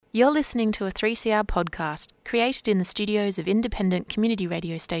You're listening to a 3CR podcast created in the studios of independent community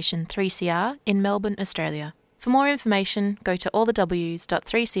radio station 3CR in Melbourne, Australia. For more information, go to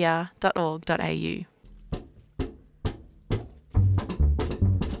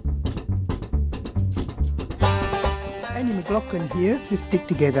allthews.3cr.org.au. Annie McLaughlin here to stick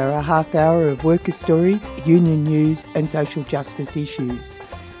together a half hour of worker stories, union news and social justice issues.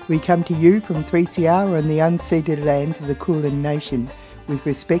 We come to you from 3CR on the unceded lands of the Kulin Nation, with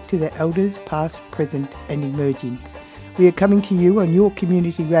respect to the elders past, present and emerging. We are coming to you on your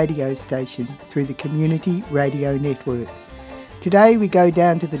community radio station through the Community Radio Network. Today we go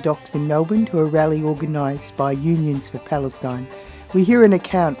down to the docks in Melbourne to a rally organised by Unions for Palestine. We hear an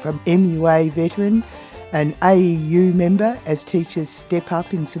account from MUA veteran and AEU member as teachers step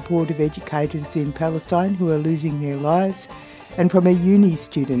up in support of educators in Palestine who are losing their lives, and from a uni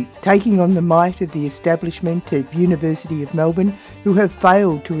student taking on the might of the establishment at University of Melbourne who have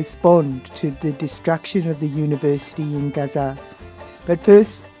failed to respond to the destruction of the university in Gaza. But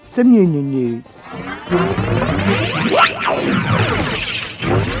first, some union news.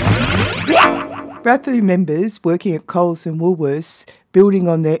 RAFU members working at Coles and Woolworths, building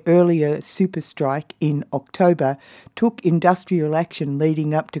on their earlier super strike in October, took industrial action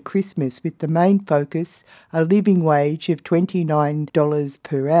leading up to Christmas with the main focus a living wage of $29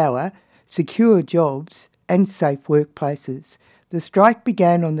 per hour, secure jobs and safe workplaces. The strike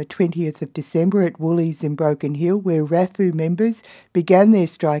began on the 20th of December at Woolies in Broken Hill, where RAFU members began their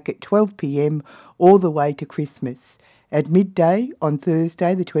strike at 12 p.m. all the way to Christmas. At midday on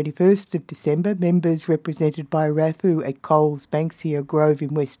Thursday, the 21st of December, members represented by RAFU at Coles Banksia Grove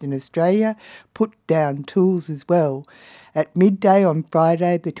in Western Australia put down tools as well. At midday on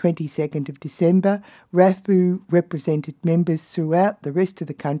Friday, the 22nd of December, RAFU represented members throughout the rest of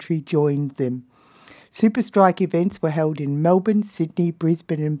the country joined them. Super strike events were held in Melbourne, Sydney,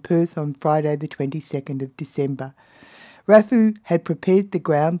 Brisbane and Perth on Friday, the 22nd of December. RAFU had prepared the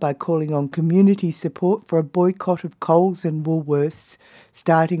ground by calling on community support for a boycott of Coles and Woolworths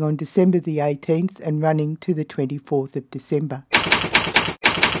starting on December the 18th and running to the 24th of December.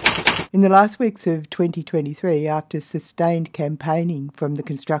 In the last weeks of 2023, after sustained campaigning from the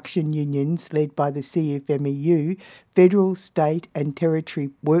construction unions led by the CFMEU, federal, state and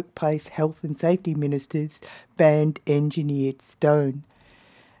territory workplace health and safety ministers banned engineered stone.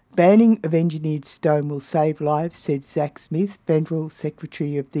 Banning of engineered stone will save lives, said Zach Smith, Federal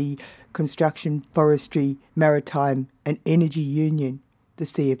Secretary of the Construction, Forestry, Maritime and Energy Union, the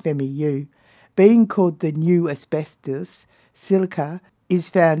CFMEU. Being called the new asbestos, silica is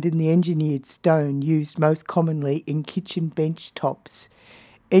found in the engineered stone used most commonly in kitchen bench tops.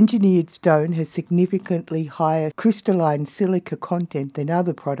 Engineered stone has significantly higher crystalline silica content than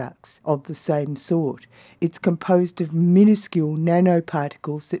other products of the same sort. It's composed of minuscule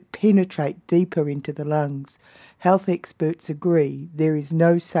nanoparticles that penetrate deeper into the lungs. Health experts agree there is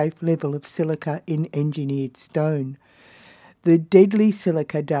no safe level of silica in engineered stone. The deadly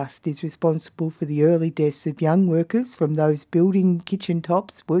silica dust is responsible for the early deaths of young workers from those building kitchen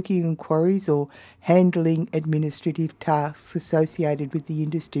tops, working in quarries or handling administrative tasks associated with the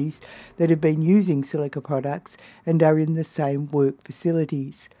industries that have been using silica products and are in the same work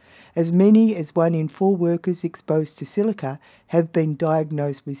facilities. As many as 1 in 4 workers exposed to silica have been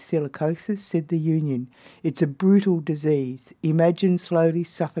diagnosed with silicosis, said the union. It's a brutal disease. Imagine slowly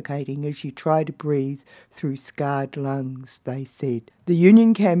suffocating as you try to breathe through scarred lungs, they said. The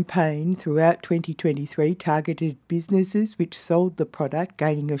union campaign throughout 2023 targeted businesses which sold the product,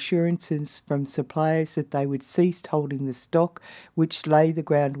 gaining assurances from suppliers that they would cease holding the stock, which lay the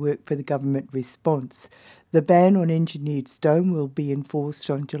groundwork for the government response. The ban on engineered stone will be enforced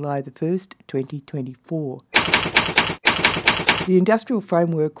on July the 1st, 2024. The industrial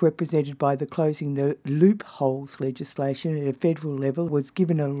framework represented by the Closing the Loopholes legislation at a federal level was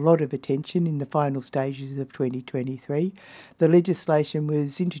given a lot of attention in the final stages of 2023. The legislation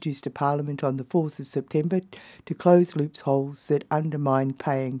was introduced to Parliament on the 4th of September to close loopholes that undermine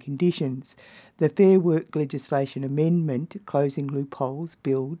pay and conditions. The Fair Work Legislation Amendment, Closing Loopholes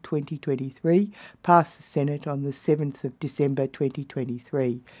Bill 2023, passed the Senate on the 7th of December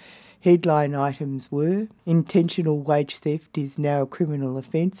 2023. Headline items were: intentional wage theft is now a criminal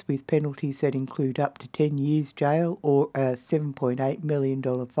offence with penalties that include up to 10 years jail or a $7.8 million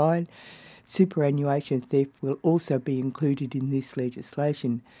fine. Superannuation theft will also be included in this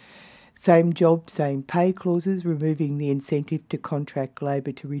legislation. Same job, same pay clauses, removing the incentive to contract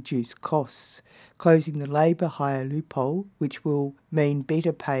labour to reduce costs. Closing the labour hire loophole, which will mean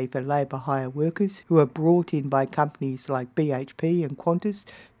better pay for labour hire workers who are brought in by companies like BHP and Qantas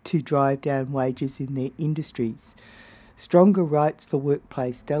to drive down wages in their industries. stronger rights for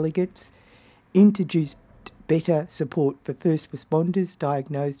workplace delegates, introduced better support for first responders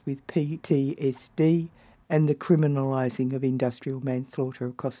diagnosed with PTSD, and the criminalising of industrial manslaughter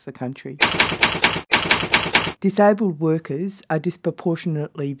across the country. Disabled workers are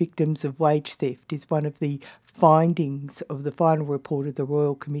disproportionately victims of wage theft is one of the findings of the final report of the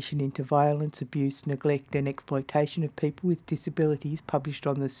Royal Commission into Violence, Abuse, Neglect and Exploitation of People with Disabilities, published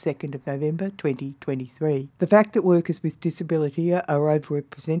on the 2nd of November 2023. The fact that workers with disability are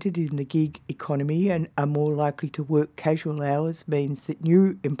overrepresented in the gig economy and are more likely to work casual hours means that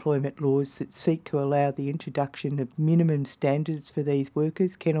new employment laws that seek to allow the introduction of minimum standards for these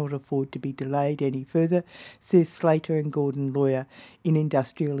workers cannot afford to be delayed any further, says Slater and Gordon lawyer in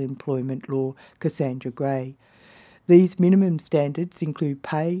industrial employment law, Cassandra Gray. These minimum standards include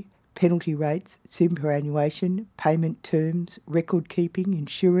pay, penalty rates, superannuation, payment terms, record keeping,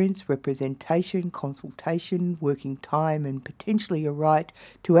 insurance, representation, consultation, working time and potentially a right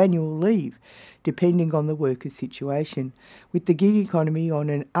to annual leave, depending on the worker's situation. With the gig economy on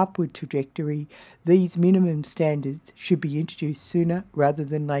an upward trajectory, these minimum standards should be introduced sooner rather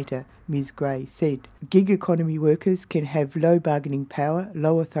than later, Ms Gray said. Gig economy workers can have low bargaining power,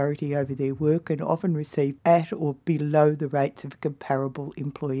 low authority over their work and often receive at or below the rates of comparable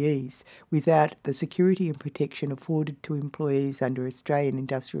employees, without the security and protection afforded to employees under Australian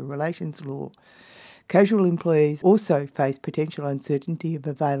industrial relations law. Casual employees also face potential uncertainty of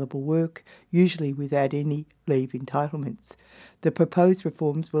available work, usually without any leave entitlements. The proposed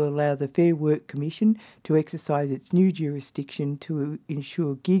reforms will allow the Fair Work Commission to exercise its new jurisdiction to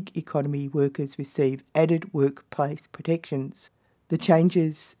ensure gig economy workers receive added workplace protections. The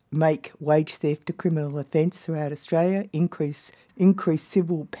changes make wage theft a criminal offence throughout Australia, increase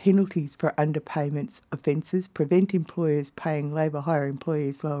civil penalties for underpayments offences, prevent employers paying labour hire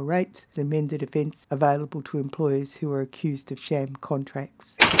employees lower rates, and amend the defence available to employers who are accused of sham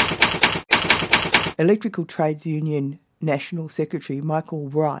contracts. Electrical Trades Union National Secretary Michael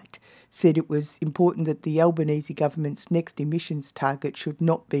Wright said it was important that the Albanese government's next emissions target should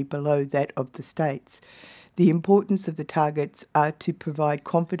not be below that of the states. The importance of the targets are to provide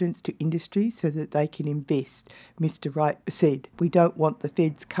confidence to industry so that they can invest, Mr Wright said. We don't want the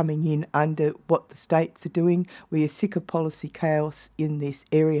feds coming in under what the states are doing. We are sick of policy chaos in this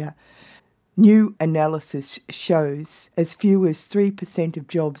area. New analysis shows as few as 3% of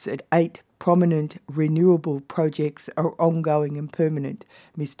jobs at 8 prominent renewable projects are ongoing and permanent.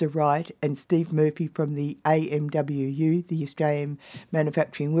 Mr Wright and Steve Murphy from the AMWU, the Australian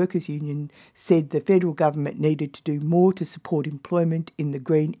Manufacturing Workers Union, said the federal government needed to do more to support employment in the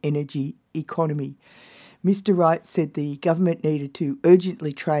green energy economy. Mr Wright said the government needed to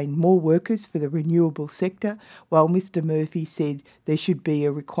urgently train more workers for the renewable sector, while Mr Murphy said there should be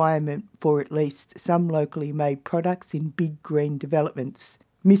a requirement for at least some locally made products in big green developments.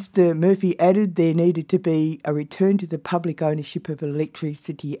 Mr Murphy added there needed to be a return to the public ownership of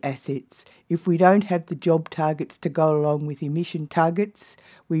electricity assets. If we don't have the job targets to go along with emission targets,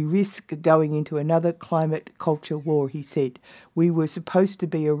 we risk going into another climate culture war, he said. We were supposed to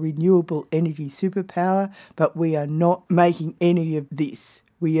be a renewable energy superpower, but we are not making any of this.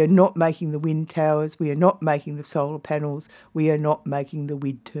 We are not making the wind towers, we are not making the solar panels, we are not making the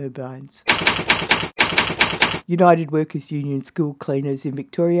wind turbines. United Workers Union school cleaners in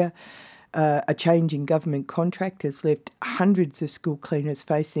Victoria. A change in government contract has left hundreds of school cleaners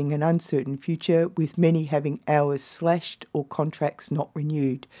facing an uncertain future, with many having hours slashed or contracts not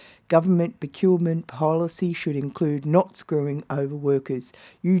renewed. Government procurement policy should include not screwing over workers.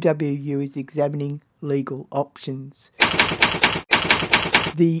 UWU is examining legal options.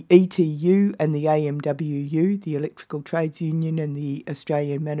 The ETU and the AMWU, the Electrical Trades Union and the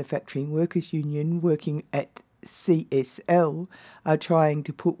Australian Manufacturing Workers Union, working at CSL, are trying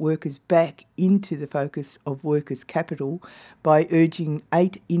to put workers back into the focus of workers' capital by urging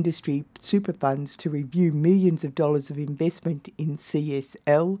 8 industry super funds to review millions of dollars of investment in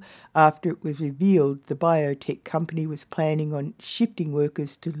CSL after it was revealed the biotech company was planning on shifting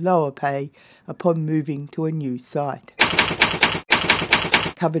workers to lower pay upon moving to a new site.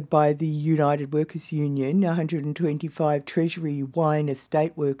 Covered by the United Workers Union, 125 Treasury wine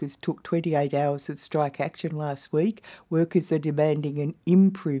estate workers took 28 hours of strike action last week. Workers are demanding an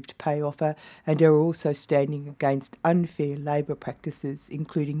improved pay offer and are also standing against unfair labour practices,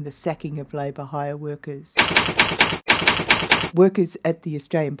 including the sacking of labour hire workers. Workers at the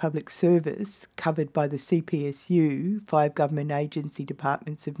Australian Public Service, covered by the CPSU, 5 government agency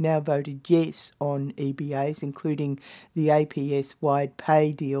departments, have now voted yes on EBAs, including the APS-wide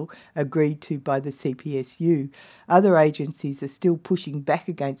pay deal agreed to by the CPSU. Other agencies are still pushing back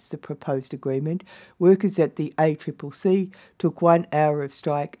against the proposed agreement. Workers at the ACCC took 1 hour of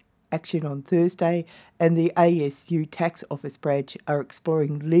strike action on Thursday, and the ASU Tax Office branch are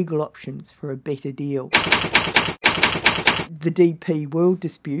exploring legal options for a better deal. The DP World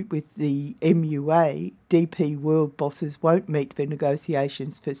dispute with the MUA, DP World bosses won't meet for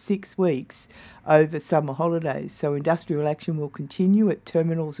negotiations for 6 weeks over summer holidays, so industrial action will continue at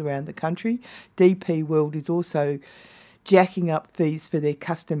terminals around the country. DP World is also jacking up fees for their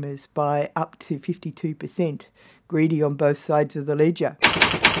customers by up to 52%, greedy on both sides of the ledger.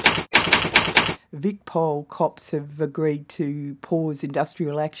 VicPol cops have agreed to pause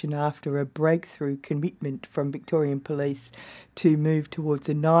industrial action after a breakthrough commitment from Victorian Police to move towards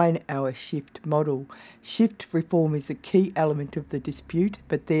a 9-hour shift model. Shift reform is a key element of the dispute,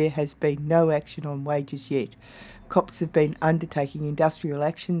 but there has been no action on wages yet. Cops have been undertaking industrial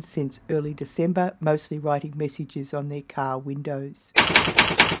action since early December, mostly writing messages on their car windows.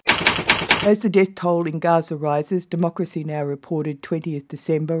 As the death toll in Gaza rises, Democracy Now! Reported 20th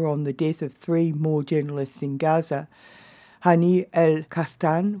December on the death of 3 more journalists in Gaza. Hani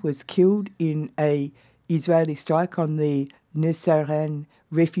El-Kastan was killed in an Israeli strike on the Nusayran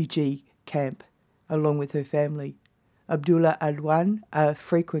refugee camp, along with her family. Abdullah Alwan, a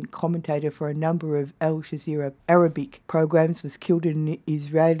frequent commentator for a number of Al Jazeera Arabic programs, was killed in an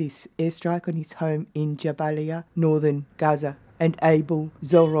Israeli airstrike on his home in Jabalia, northern Gaza. And Abel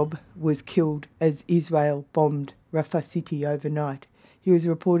Zorob was killed as Israel bombed Rafah city overnight. He was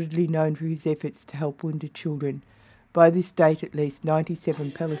reportedly known for his efforts to help wounded children. By this date, at least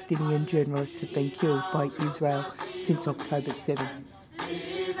 97 Palestinian journalists have been killed by Israel since October 7th.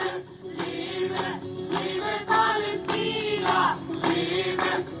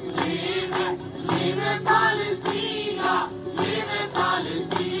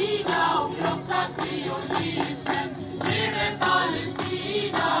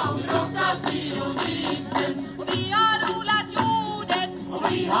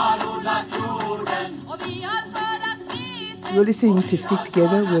 You're listening to Stick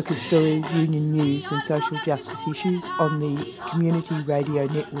Together, Workers' Stories, Union News and Social Justice Issues on the Community Radio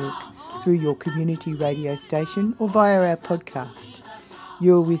Network through your community radio station or via our podcast.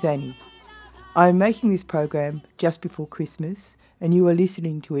 You're with Annie. I'm making this program just before Christmas and you are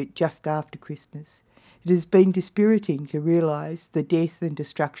listening to it just after Christmas. It has been dispiriting to realise the death and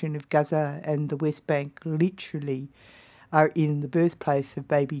destruction of Gaza and the West Bank literally are in the birthplace of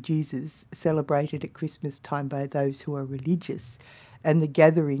baby Jesus, celebrated at Christmas time by those who are religious, and the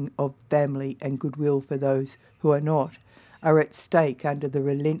gathering of family and goodwill for those who are not, are at stake under the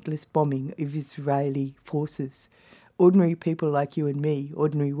relentless bombing of Israeli forces. Ordinary people like you and me,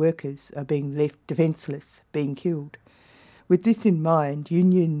 ordinary workers, are being left defenceless, being killed. With this in mind,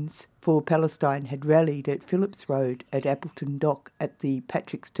 unions for Palestine had rallied at Phillips Road at Appleton Dock at the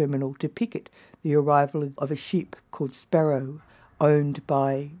Patrick's Terminal to picket the arrival of a ship called Sparrow, owned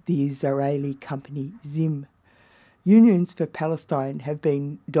by the Israeli company Zim. Unions for Palestine have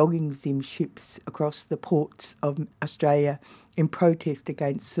been dogging Zim ships across the ports of Australia in protest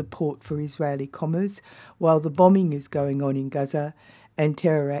against support for Israeli commerce, while the bombing is going on in Gaza and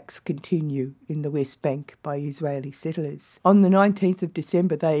terror acts continue in the West Bank by Israeli settlers. On the 19th of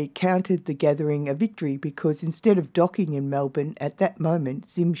December, they counted the gathering a victory because instead of docking in Melbourne at that moment,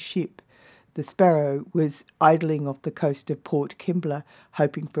 Zim's ship, the Sparrow, was idling off the coast of Port Kembla,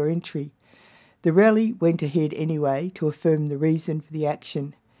 hoping for entry. The rally went ahead anyway to affirm the reason for the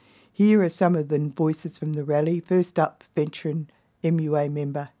action. Here are some of the voices from the rally. First up, veteran MUA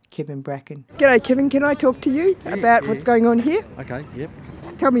member Kevin Bracken. G'day Kevin, can I talk to you about what's going on here? Okay, yep.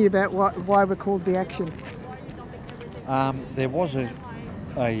 Tell me about why we called the action. There was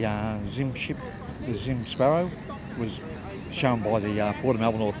a Zim ship, the Zim Sparrow, was shown by the Port of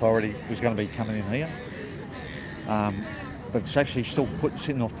Melbourne Authority was going to be coming in here. But it's actually still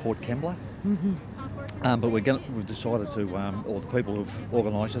sitting off Port Kembla. Mm-hmm. But we've decided to, or the people who've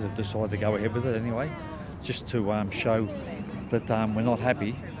organised it have decided to go ahead with it anyway, just to show that we're not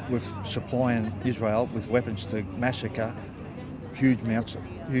happy with supplying Israel with weapons to massacre huge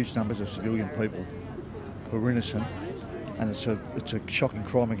numbers of civilian people who are innocent, and it's a shocking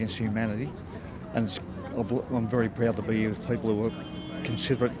crime against humanity. And I'm very proud to be here with people who are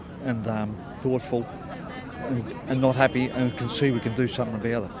considerate and thoughtful and not happy and can see we can do something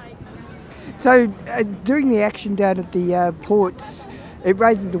about it. So doing the action down at the ports, it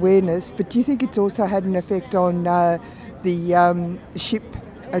raises awareness, but do you think it's also had an effect on the ship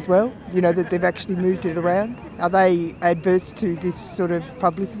as well, you know, that they've actually moved it around? Are they adverse to this sort of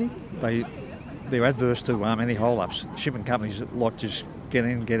publicity? They're adverse to any hold-ups. Shipping companies like to just get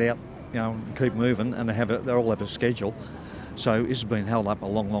in, get out, you know, and keep moving, and they all have a schedule. So this has been held up a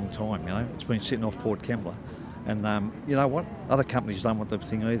long, long time, you know. It's been sitting off Port Kembla. And you know what? Other companies don't want the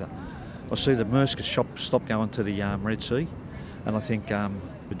thing either. I see the Maersk shop stopped going to the Red Sea, and I think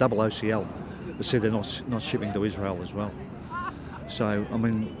with OCL, they said they're not shipping to Israel as well. So, I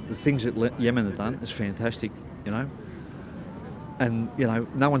mean, the things that Yemen have done is fantastic, you know. And, you know,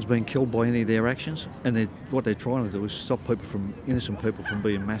 no one's been killed by any of their actions, and what they're trying to do is stop innocent people from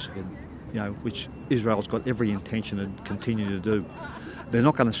being massacred, you know, which Israel's got every intention to continue to do. They're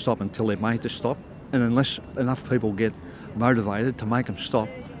not going to stop until they're made to stop, and unless enough people get motivated to make them stop,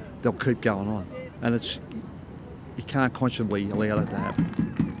 they'll keep going on. And you can't constantly allow that to happen.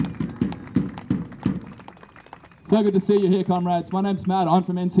 So good to see you here, comrades. My name's Matt, I'm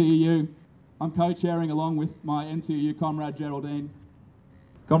from NTEU. I'm co-chairing along with my NTEU comrade Geraldine.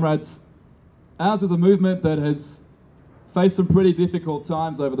 Comrades, ours is a movement that has faced some pretty difficult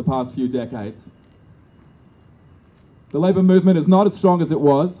times over the past few decades. The Labour movement is not as strong as it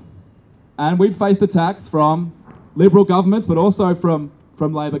was, and we've faced attacks from Liberal governments, but also from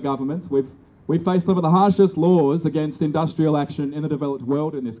Labour governments. We've faced some of the harshest laws against industrial action in the developed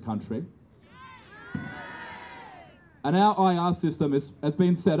world in this country. And our IR system has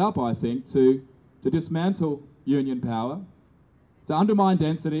been set up, I think, to dismantle union power, to undermine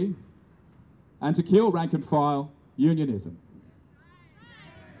density, and to kill rank and file unionism.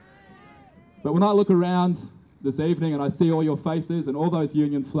 But when I look around this evening and I see all your faces and all those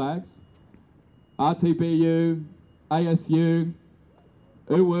union flags, RTBU, ASU,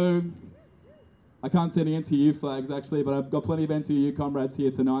 UWU, I can't see any NTU flags actually, but I've got plenty of NTU comrades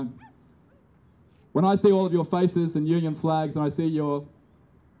here tonight. When I see all of your faces and union flags and I see your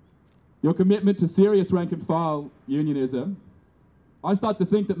commitment to serious rank and file unionism, I start to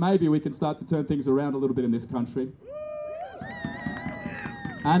think that maybe we can start to turn things around a little bit in this country.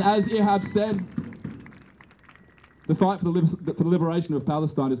 And as Ihab said, the fight for the liberation of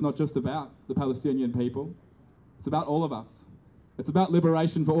Palestine is not just about the Palestinian people, it's about all of us. It's about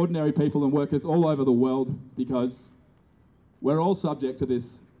liberation for ordinary people and workers all over the world, because we're all subject to this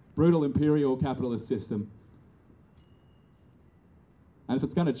brutal imperial capitalist system. And if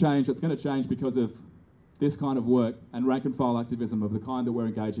it's going to change, it's going to change because of this kind of work and rank and file activism of the kind that we're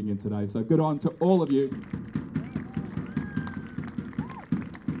engaging in today. So good on to all of you.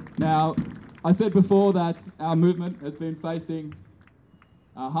 Now, I said before that our movement has been facing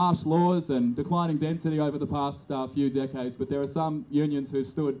harsh laws and declining density over the past few decades, but there are some unions who've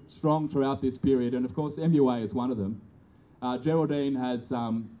stood strong throughout this period, and of course MUA is one of them. Geraldine has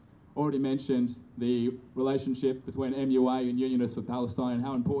already mentioned the relationship between MUA and Unionists for Palestine and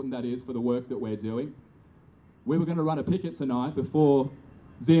how important that is for the work that we're doing. We were going to run a picket tonight before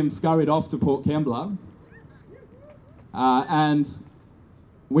Zim scurried off to Port Kembla, and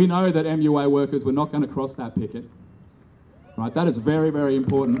we know that MUA workers were not going to cross that picket. Right, that is very, very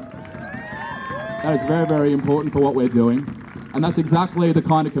important. That is very, very important for what we're doing, and that's exactly the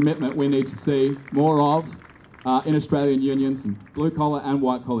kind of commitment we need to see more of in Australian unions, and blue-collar and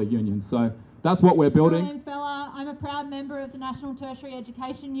white-collar unions. So that's what we're building. I'm a proud member of the National Tertiary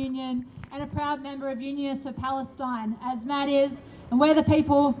Education Union and a proud member of Unionists for Palestine, as Matt is, and we're the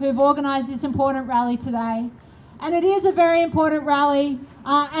people who've organised this important rally today. And it is a very important rally,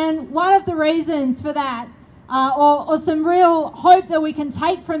 and one of the reasons for that, or some real hope that we can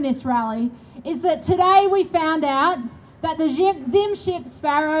take from this rally, is that today we found out that the Zim ship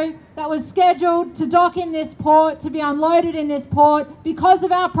Sparrow that was scheduled to dock in this port, to be unloaded in this port, because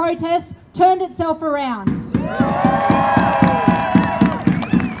of our protest, turned itself around.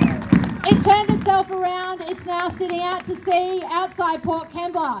 It turned itself around. It's now sitting out to sea outside Port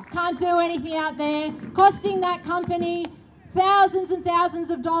Kembla. Can't do anything out there, costing that company thousands and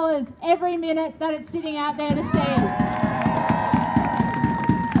thousands of dollars every minute that it's sitting out there to sea.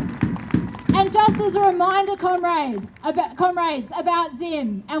 And just as a reminder, comrades, about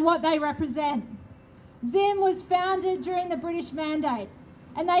Zim and what they represent. Zim was founded during the British Mandate,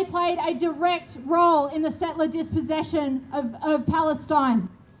 and they played a direct role in the settler dispossession of Palestine.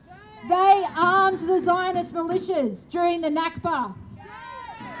 They armed the Zionist militias during the Nakba.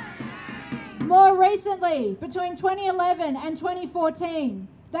 More recently, between 2011 and 2014,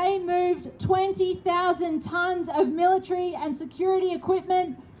 they moved 20,000 tonnes of military and security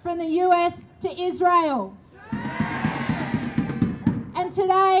equipment from the US to Israel. And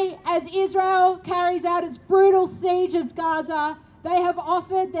today, as Israel carries out its brutal siege of Gaza, they have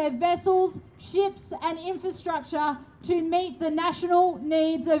offered their vessels, ships and infrastructure to meet the national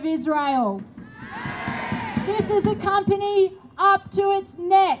needs of Israel. This is a company up to its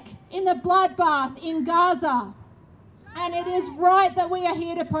neck in the bloodbath in Gaza. And it is right that we are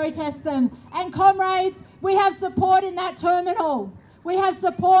here to protest them. And comrades, we have support in that terminal. We have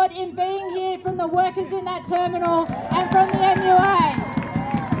support in being here from the workers in that terminal and from the MUA.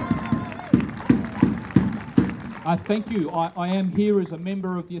 Thank you. I am here as a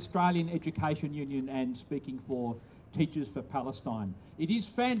member of the Australian Education Union and speaking for Teachers for Palestine. It is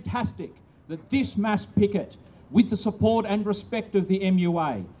fantastic that this mass picket, with the support and respect of the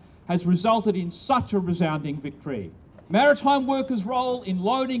MUA, has resulted in such a resounding victory. Maritime workers' role in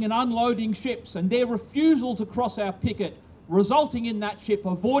loading and unloading ships and their refusal to cross our picket, resulting in that ship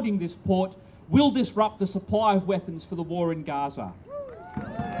avoiding this port, will disrupt the supply of weapons for the war in Gaza.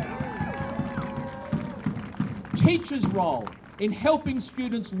 Teachers' role in helping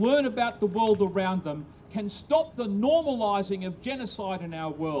students learn about the world around them can stop the normalising of genocide in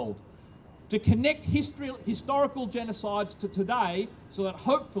our world, to connect historical genocides to today so that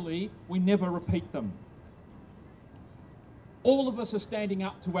hopefully we never repeat them. All of us are standing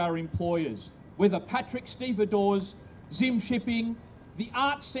up to our employers, whether Patrick Stevedores, Zim Shipping, the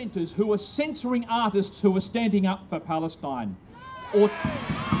art centres who are censoring artists who are standing up for Palestine,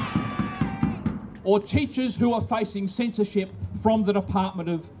 or teachers who are facing censorship from the Department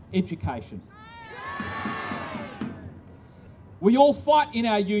of Education. We all fight in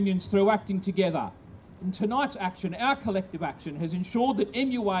our unions through acting together. And tonight's action, our collective action, has ensured that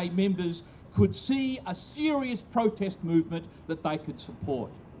MUA members could see a serious protest movement that they could support.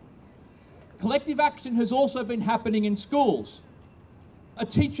 Collective action has also been happening in schools. A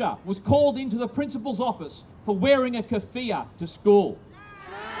teacher was called into the principal's office for wearing a keffiyeh to school.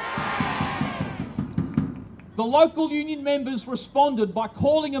 The local union members responded by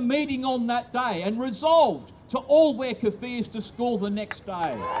calling a meeting on that day and resolved to all wear keffiyehs to school the next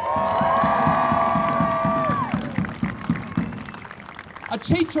day. A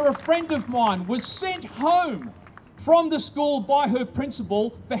teacher, a friend of mine, was sent home from the school by her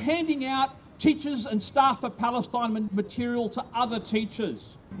principal for handing out teachers and staff for Palestine material to other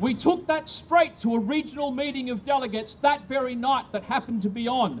teachers. We took that straight to a regional meeting of delegates that very night that happened to be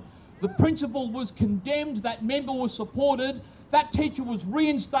on. The principal was condemned, that member was supported, that teacher was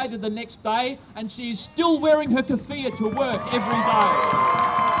reinstated the next day, and she is still wearing her keffiyeh to work every day.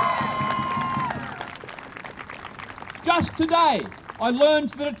 Just today, I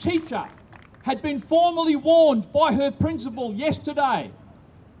learned that a teacher had been formally warned by her principal yesterday.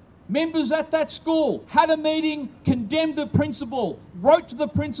 Members at that school had a meeting, condemned the principal, wrote to the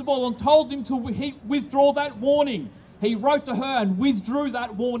principal and told him to withdraw that warning. He wrote to her and withdrew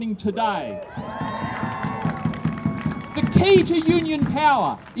that warning today. The key to union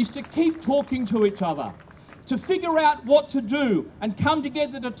power is to keep talking to each other, to figure out what to do and come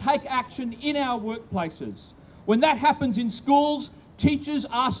together to take action in our workplaces. When that happens in schools, teachers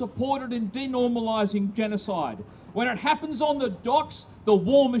are supported in denormalising genocide. When it happens on the docks, the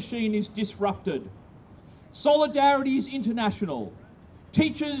war machine is disrupted. Solidarity is international.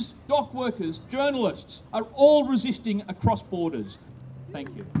 Teachers, dock workers, journalists are all resisting across borders. Thank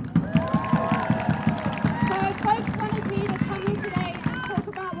you. So folks wanted me to come in today and talk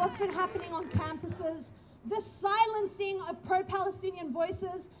about what's been happening on campuses, the silencing of pro-Palestinian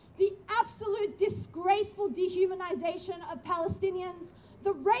voices, the absolute disgraceful dehumanization of Palestinians,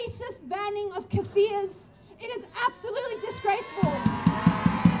 the racist banning of keffiyehs. It is absolutely disgraceful.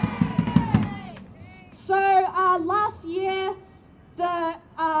 So last year, the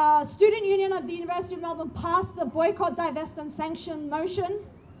Student Union of the University of Melbourne passed the boycott, divest and sanction motion.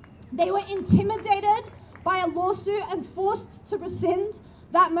 They were intimidated by a lawsuit and forced to rescind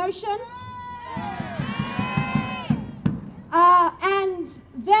that motion. And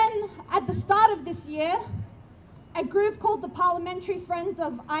then at the start of this year, a group called the Parliamentary Friends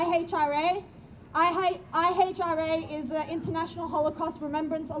of IHRA. IHRA is the International Holocaust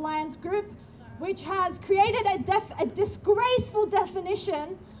Remembrance Alliance group, which has created a disgraceful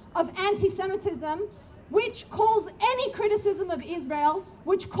definition of anti-Semitism, which calls any criticism of Israel,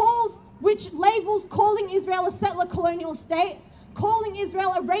 which labels calling Israel a settler colonial state, calling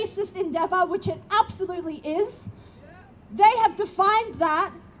Israel a racist endeavor, which it absolutely is. They have defined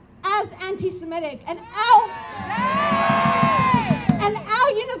that as anti-Semitic, and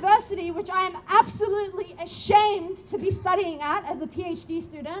our university, which I am absolutely ashamed to be studying at as a PhD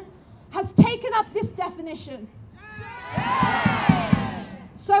student, has taken up this definition.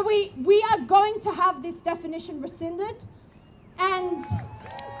 So we are going to have this definition rescinded, and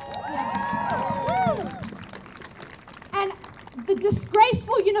the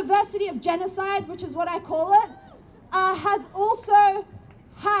disgraceful University of Genocide, which is what I call it, has also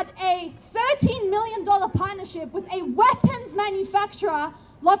had a $13 million partnership with a weapons manufacturer,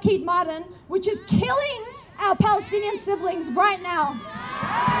 Lockheed Martin, which is killing our Palestinian siblings right now.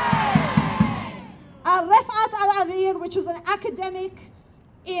 Refat al-Arir, which was an academic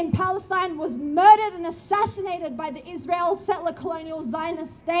in Palestine, was murdered and assassinated by the Israel settler colonial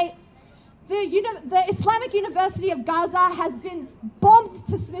Zionist state. The Islamic University of Gaza has been bombed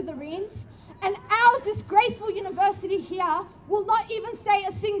to smithereens, and our disgraceful university here will not even say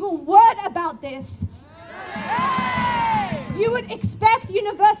a single word about this. You would expect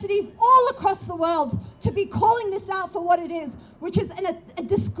universities all across the world to be calling this out for what it is, which is a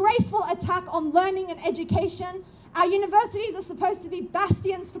disgraceful attack on learning and education. Our universities are supposed to be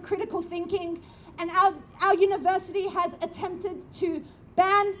bastions for critical thinking, and our university has attempted to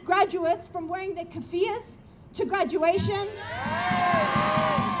ban graduates from wearing their keffiyehs to graduation.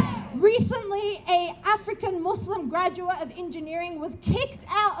 Recently, an African Muslim graduate of engineering was kicked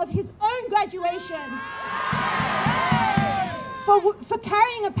out of his own graduation for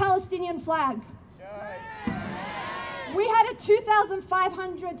carrying a Palestinian flag. We had a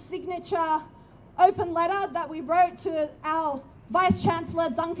 2,500 signature open letter that we wrote to our Vice Chancellor,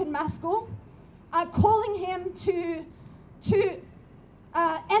 Duncan Maskell, calling him to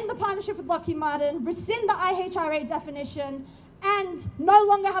end the partnership with Lockheed Martin, rescind the IHRA definition, and no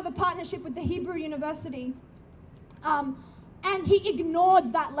longer have a partnership with the Hebrew University. And he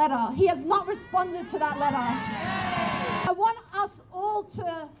ignored that letter. He has not responded to that letter. I want us all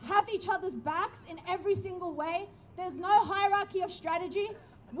to have each other's backs in every single way. There's no hierarchy of strategy.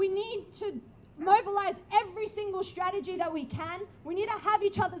 We need to mobilize every single strategy that we can. We need to have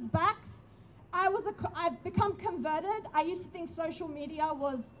each other's backs. I've become converted. I used to think social media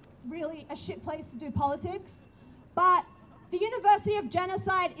was really a shit place to do politics, but the University of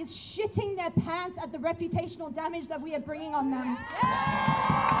Genocide is shitting their pants at the reputational damage that we are bringing on them.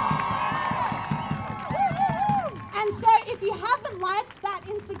 And so if you haven't liked that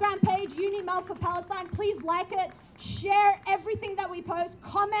Instagram page, UniMel for Palestine, please like it, share everything that we post,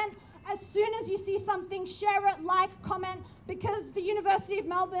 comment. As soon as you see something, share it, like, comment, because the University of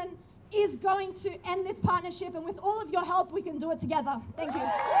Melbourne is going to end this partnership, and with all of your help, we can do it together. Thank you.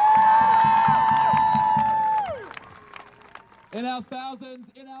 In our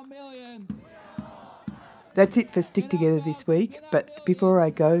thousands, in our millions. That's it for Stick Together this week, but before I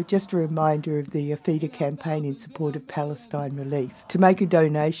go, just a reminder of the AFIDA campaign in support of Palestine relief. To make a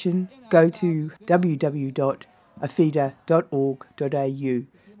donation, go to www.afida.org.au.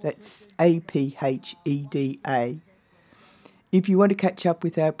 That's APHEDA. If you want to catch up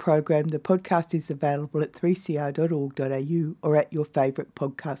with our program, the podcast is available at 3cr.org.au or at your favourite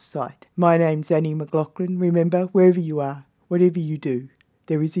podcast site. My name's Annie McLaughlin. Remember, wherever you are, whatever you do,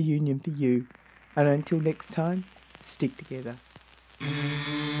 there is a union for you. And until next time, stick together.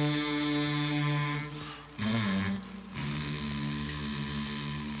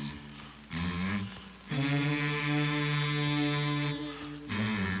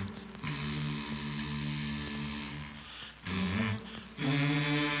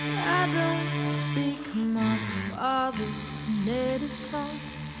 I don't speak my father's native tongue.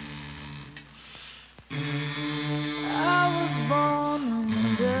 I was born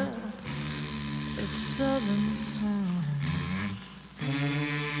under a southern sun.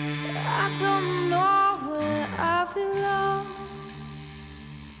 I don't know where I belong.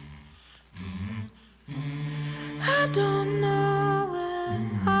 I don't know where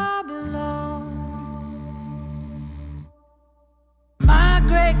I belong. My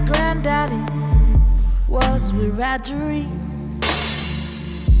great-granddaddy was Wiradjuri.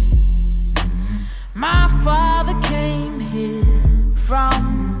 My father came here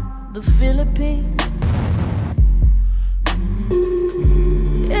from the Philippines.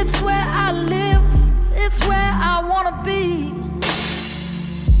 It's where I live, it's where I wanna be.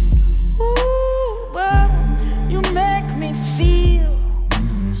 Ooh, but you make me feel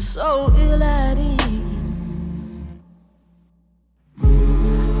so ill at ease.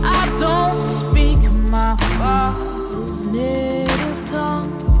 I don't speak my father's native tongue.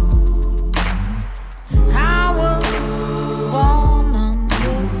 I was born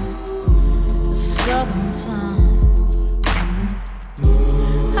under the southern sun.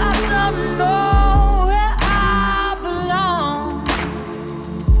 I don't know where I belong.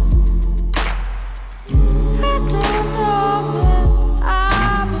 I don't know where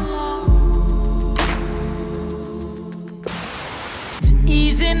I belong. It's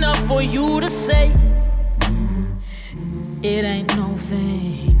easy enough for you to say it ain't no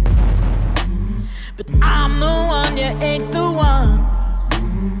thing, but I'm the one, you ain't the one.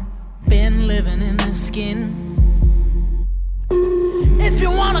 Been living in the skin.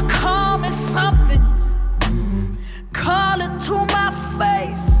 wanna call me something, call it to my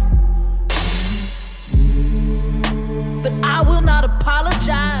face, but I will not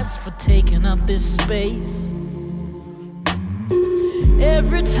apologize for taking up this space.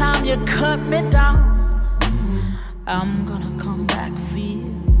 Every time you cut me down, I'm gonna come back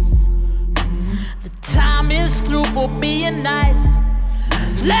fierce. The time is through for being nice.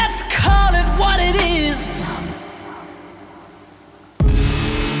 Let's call it what it is.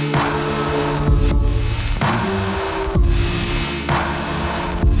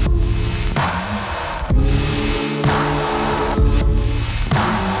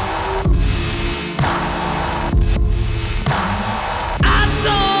 I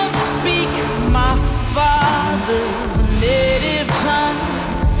don't speak my father's native tongue.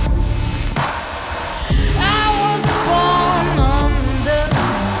 I was born under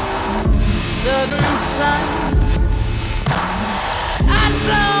the southern sun. I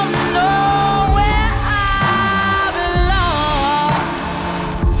don't know where I belong.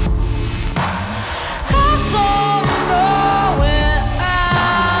 I don't know where I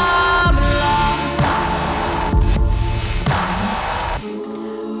belong.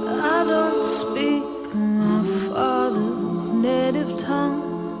 I don't speak my father's native tongue.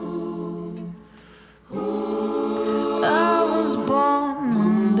 I was born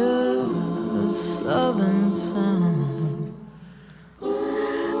under the southern sun.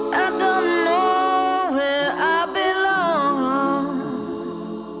 I don't know where I belong.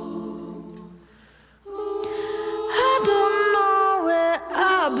 I don't know where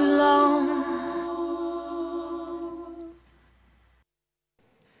I belong.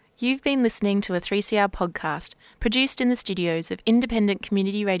 You've been listening to a 3CR podcast produced in the studios of independent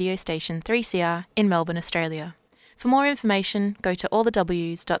community radio station 3CR in Melbourne, Australia. For more information, go to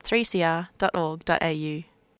allthews.3cr.org.au.